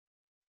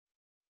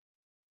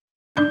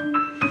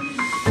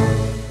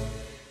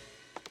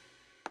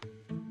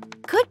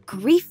Good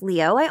grief,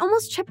 Leo, I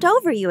almost tripped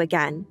over you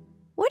again.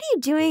 What are you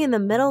doing in the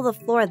middle of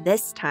the floor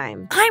this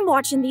time? I'm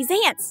watching these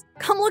ants.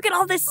 Come look at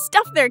all this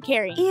stuff they're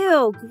carrying.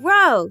 Ew,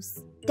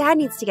 gross. Dad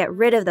needs to get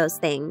rid of those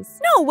things.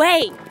 No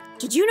way!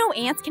 Did you know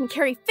ants can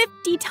carry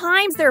 50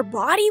 times their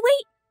body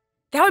weight?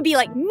 That would be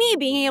like me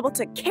being able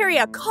to carry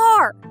a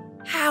car.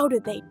 How do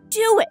they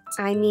do it?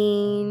 I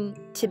mean,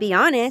 to be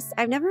honest,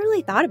 I've never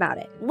really thought about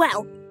it.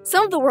 Well,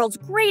 some of the world's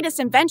greatest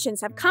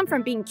inventions have come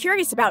from being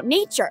curious about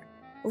nature.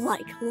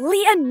 Like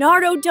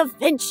Leonardo da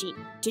Vinci.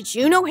 Did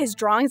you know his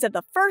drawings of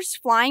the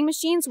first flying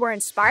machines were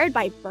inspired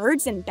by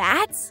birds and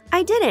bats?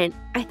 I didn't.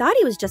 I thought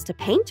he was just a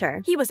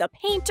painter. He was a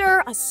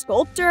painter, a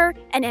sculptor,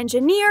 an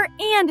engineer,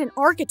 and an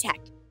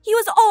architect. He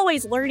was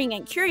always learning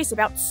and curious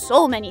about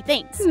so many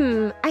things.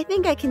 I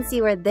think I can see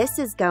where this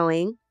is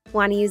going.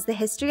 Want to use the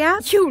history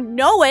app? You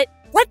know it!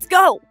 Let's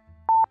go!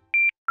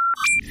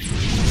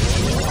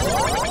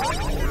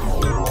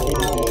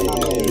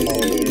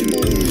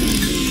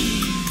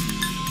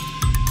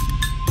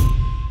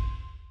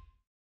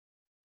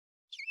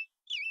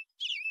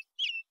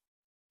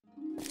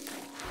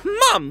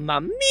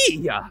 Mamma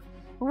mia!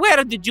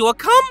 Where did you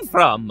come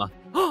from?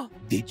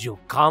 Did you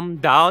come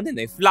down in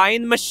a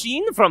flying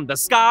machine from the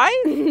sky?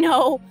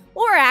 No,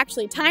 we're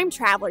actually time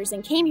travelers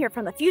and came here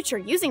from the future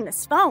using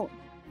this phone.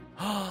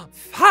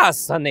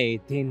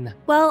 Fascinating.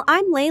 Well,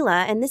 I'm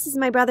Layla, and this is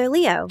my brother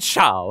Leo.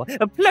 Ciao.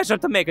 A pleasure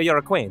to make your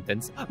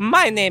acquaintance.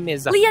 My name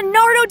is...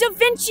 Leonardo da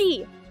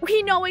Vinci!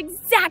 We know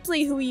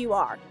exactly who you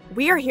are.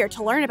 We're here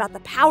to learn about the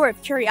power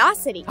of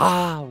curiosity.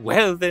 Ah,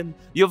 well then,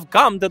 you've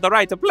come to the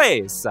right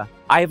place.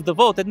 I have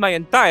devoted my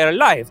entire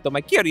life to my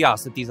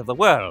curiosities of the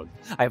world.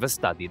 I have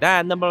studied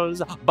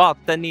animals,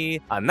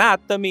 botany,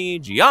 anatomy,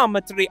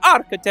 geometry,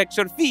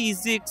 architecture,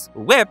 physics,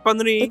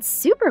 weaponry. It's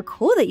super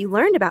cool that you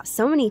learned about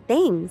so many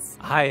things.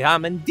 I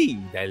am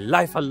indeed a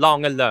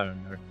lifelong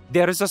learner.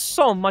 There is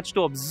so much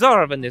to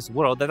observe in this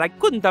world that I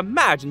couldn't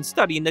imagine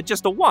studying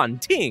just one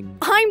thing.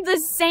 I'm the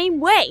same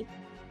way.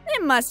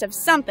 It must have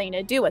something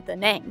to do with the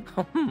name.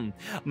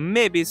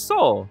 Maybe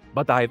so,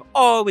 but I've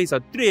always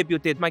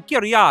attributed my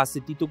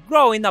curiosity to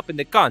growing up in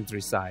the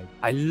countryside.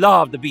 I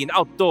loved being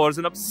outdoors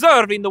and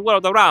observing the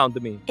world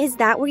around me. Is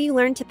that where you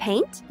learned to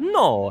paint?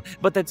 No,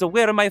 but that's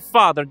where my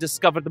father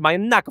discovered my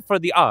knack for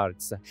the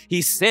arts.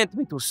 He sent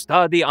me to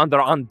study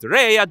under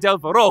Andrea del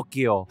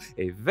Verrocchio,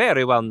 a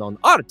very well-known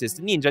artist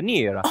and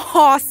engineer.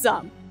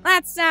 Awesome!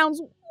 That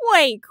sounds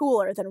way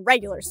cooler than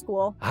regular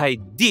school. I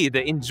did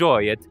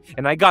enjoy it,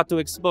 and I got to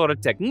explore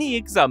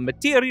techniques,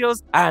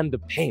 materials, and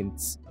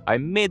paints. I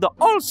made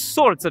all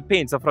sorts of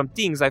paints from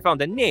things I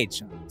found in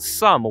nature.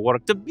 Some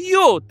worked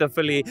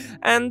beautifully,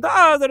 and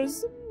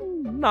others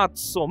not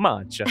so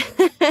much.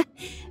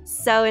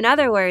 So, in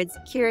other words,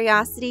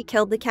 curiosity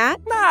killed the cat?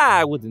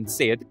 I wouldn't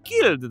say it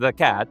killed the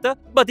cat,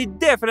 but it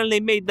definitely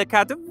made the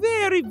cat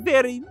very,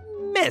 very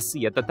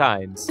messy at the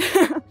times.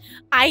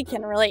 I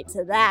can relate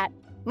to that.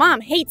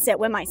 Mom hates it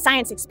when my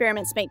science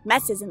experiments make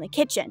messes in the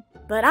kitchen,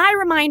 but I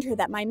remind her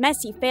that my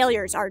messy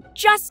failures are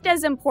just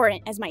as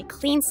important as my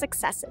clean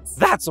successes.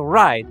 That's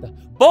right.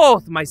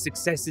 Both my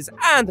successes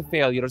and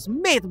failures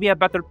made me a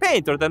better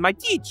painter than my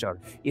teacher.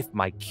 If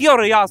my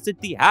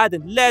curiosity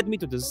hadn't led me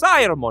to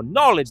desire more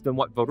knowledge than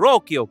what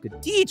Verrocchio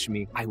could teach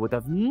me, I would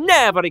have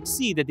never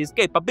exceeded his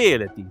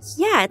capabilities.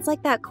 Yeah, it's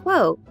like that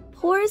quote,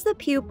 "Poor is the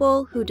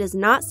pupil who does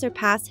not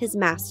surpass his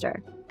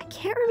master." I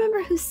can't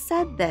remember who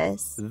said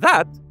this.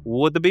 That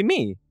would be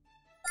me.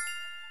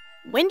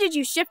 When did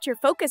you shift your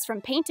focus from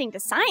painting to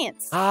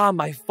science?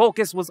 My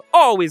focus was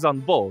always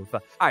on both.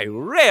 I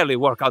rarely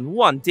work on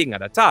one thing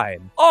at a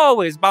time,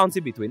 always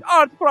bouncing between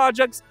art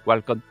projects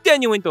while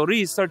continuing to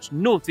research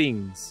new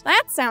things.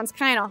 That sounds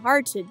kind of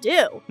hard to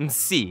do.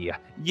 See,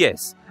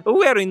 yes,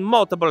 wearing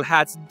multiple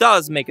hats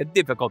does make it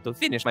difficult to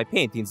finish my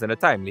paintings in a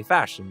timely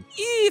fashion,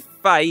 if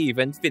I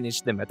even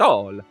finish them at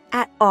all.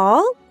 At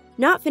all?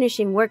 Not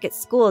finishing work at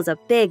school is a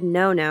big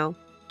no-no.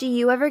 Do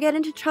you ever get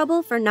into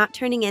trouble for not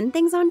turning in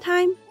things on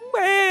time?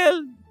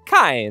 Well,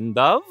 kind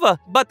of.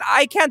 But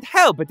I can't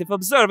help it if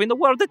observing the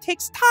world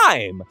takes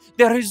time.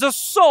 There is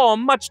just so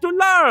much to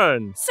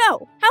learn.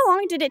 So, how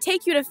long did it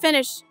take you to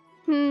finish,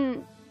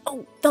 The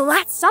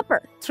Last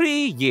Supper?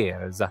 3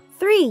 years.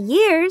 3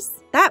 years?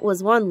 That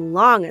was one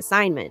long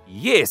assignment.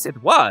 Yes,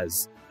 it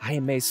was. I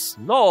am a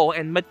slow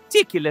and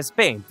meticulous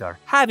painter.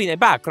 Having a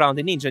background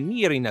in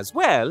engineering as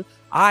well,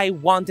 I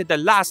wanted The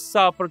Last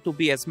Supper to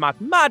be as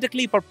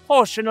mathematically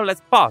proportional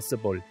as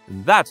possible.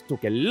 And that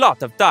took a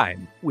lot of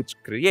time, which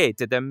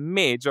created a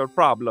major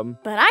problem.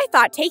 But I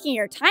thought taking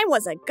your time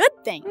was a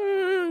good thing.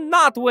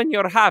 Not when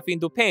you're having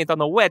to paint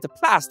on a wet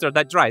plaster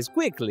that dries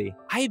quickly.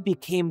 I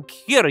became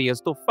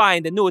curious to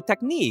find a new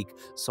technique,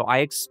 so I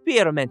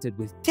experimented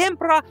with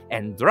tempera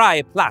and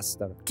dry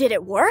plaster. Did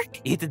it work?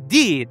 It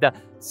did.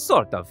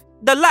 Sort of.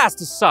 The Last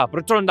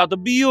Supper turned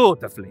out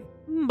beautifully.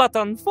 But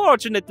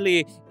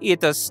unfortunately,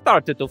 it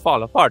started to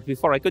fall apart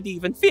before I could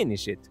even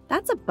finish it.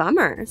 That's a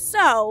bummer.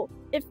 So,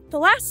 if The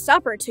Last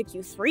Supper took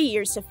you 3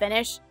 years to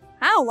finish,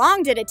 how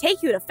long did it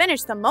take you to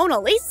finish the Mona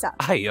Lisa?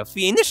 I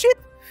finished it?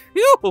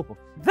 Phew,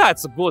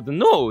 that's good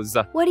news.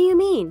 What do you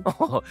mean?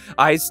 Oh,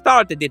 I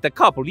started it a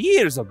couple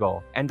years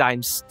ago, and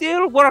I'm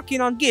still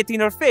working on getting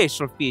her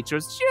facial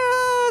features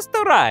just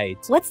right.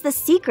 What's the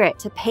secret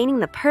to painting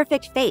the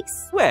perfect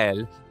face?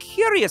 Well,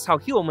 curious how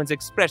humans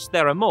express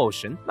their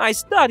emotion, I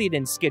studied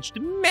and sketched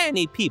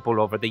many people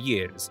over the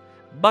years.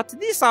 But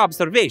this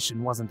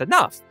observation wasn't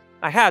enough.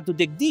 I had to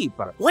dig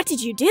deeper. What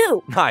did you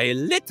do? I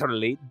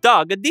literally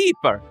dug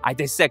deeper. I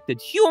dissected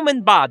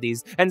human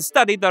bodies and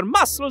studied their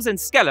muscles and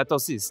skeletal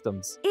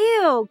systems.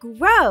 Ew,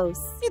 gross.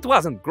 It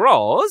wasn't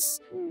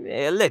gross,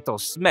 a little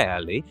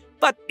smelly,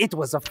 but it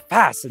was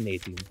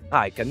fascinating.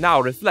 I can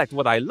now reflect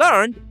what I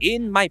learned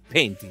in my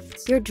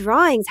paintings. Your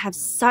drawings have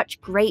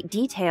such great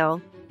detail.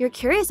 Your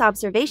curious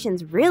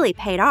observations really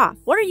paid off.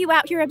 What are you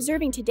out here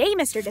observing today,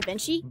 Mr. Da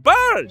Vinci?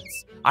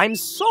 Birds! I'm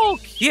so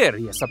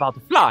curious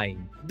about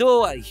flying.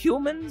 Do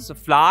humans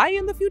fly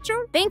in the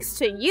future? Thanks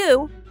to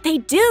you, they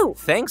do.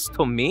 Thanks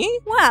to me?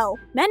 Well,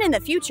 men in the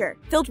future,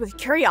 filled with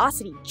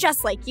curiosity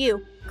just like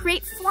you,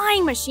 create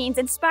flying machines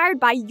inspired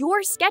by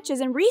your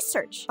sketches and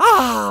research.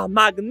 Ah,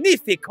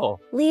 magnifico!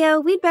 Leo,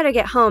 we'd better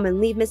get home and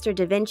leave Mr.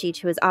 Da Vinci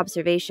to his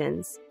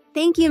observations.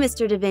 Thank you,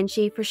 Mr. Da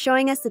Vinci, for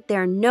showing us that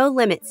there are no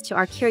limits to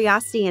our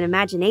curiosity and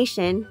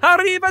imagination.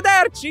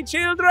 Arrivederci,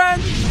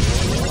 children!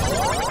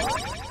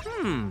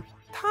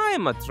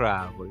 Time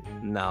travel.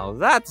 Now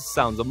that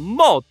sounds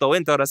molto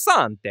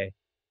interessante.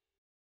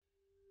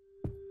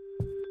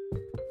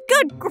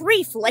 Good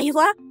grief,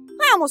 Layla!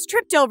 I almost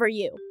tripped over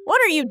you.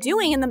 What are you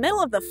doing in the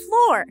middle of the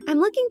floor? I'm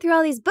looking through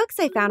all these books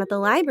I found at the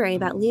library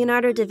about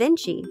Leonardo da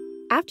Vinci.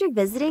 After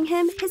visiting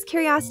him, his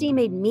curiosity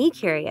made me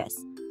curious,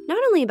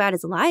 not only about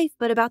his life,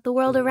 but about the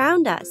world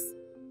around us.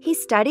 He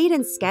studied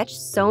and sketched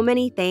so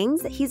many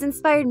things that he's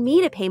inspired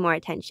me to pay more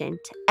attention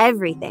to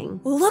everything.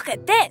 Look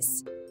at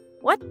this!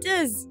 What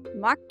does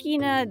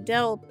Macchina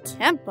del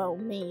Tempo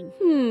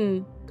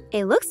mean?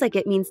 It looks like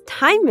it means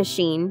time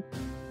machine.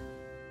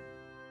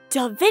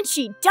 Da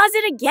Vinci does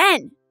it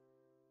again!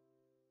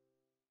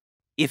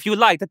 If you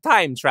like the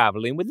time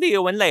traveling with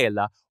Leo and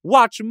Layla,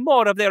 watch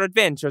more of their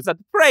adventures at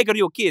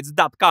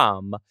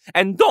PragerUkids.com.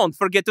 And don't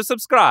forget to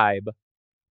subscribe.